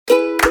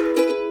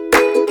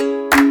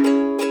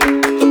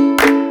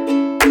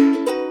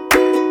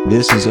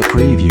This is a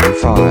preview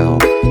file.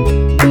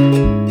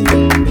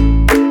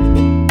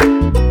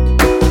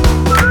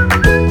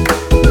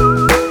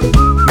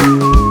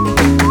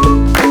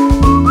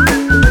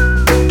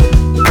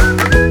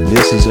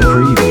 This is a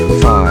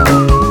preview file.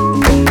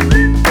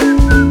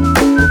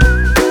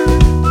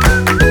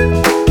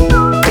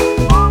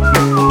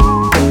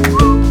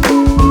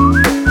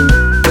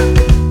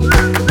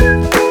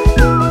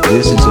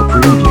 This is a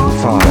preview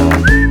file.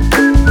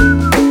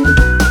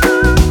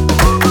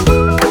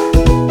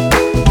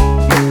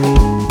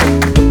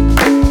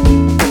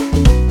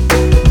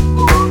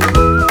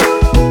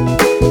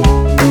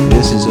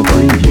 This is a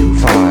preview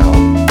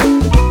file.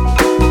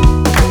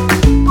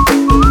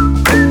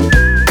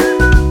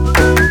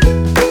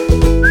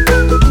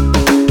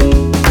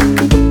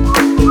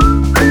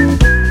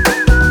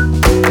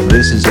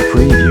 This is a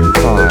preview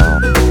file.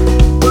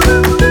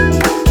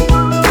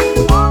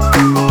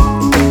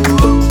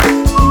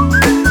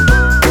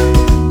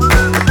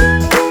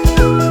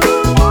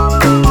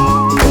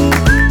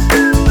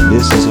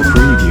 This is a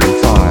preview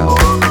file.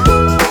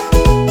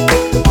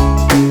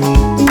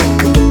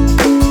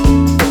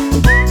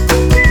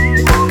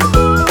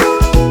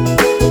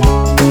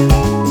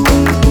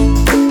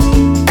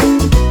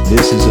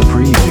 This is a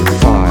preview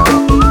file.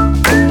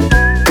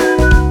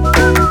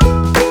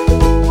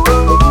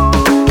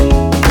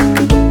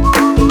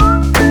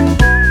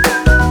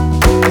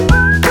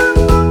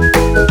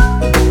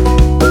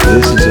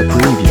 This is a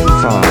preview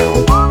file.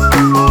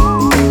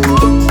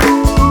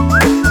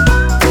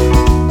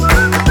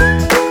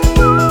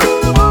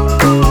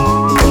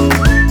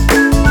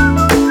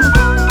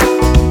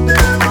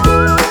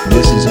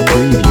 This is a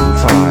preview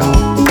file.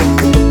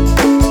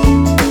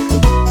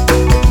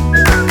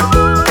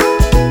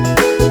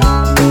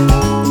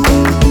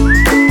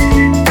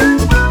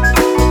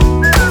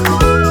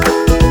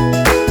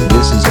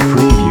 This is a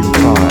preview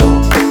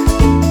file.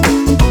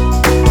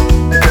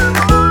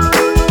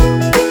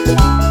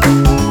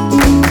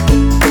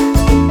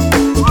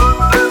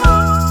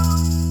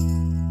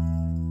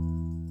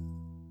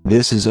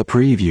 This is a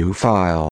preview file.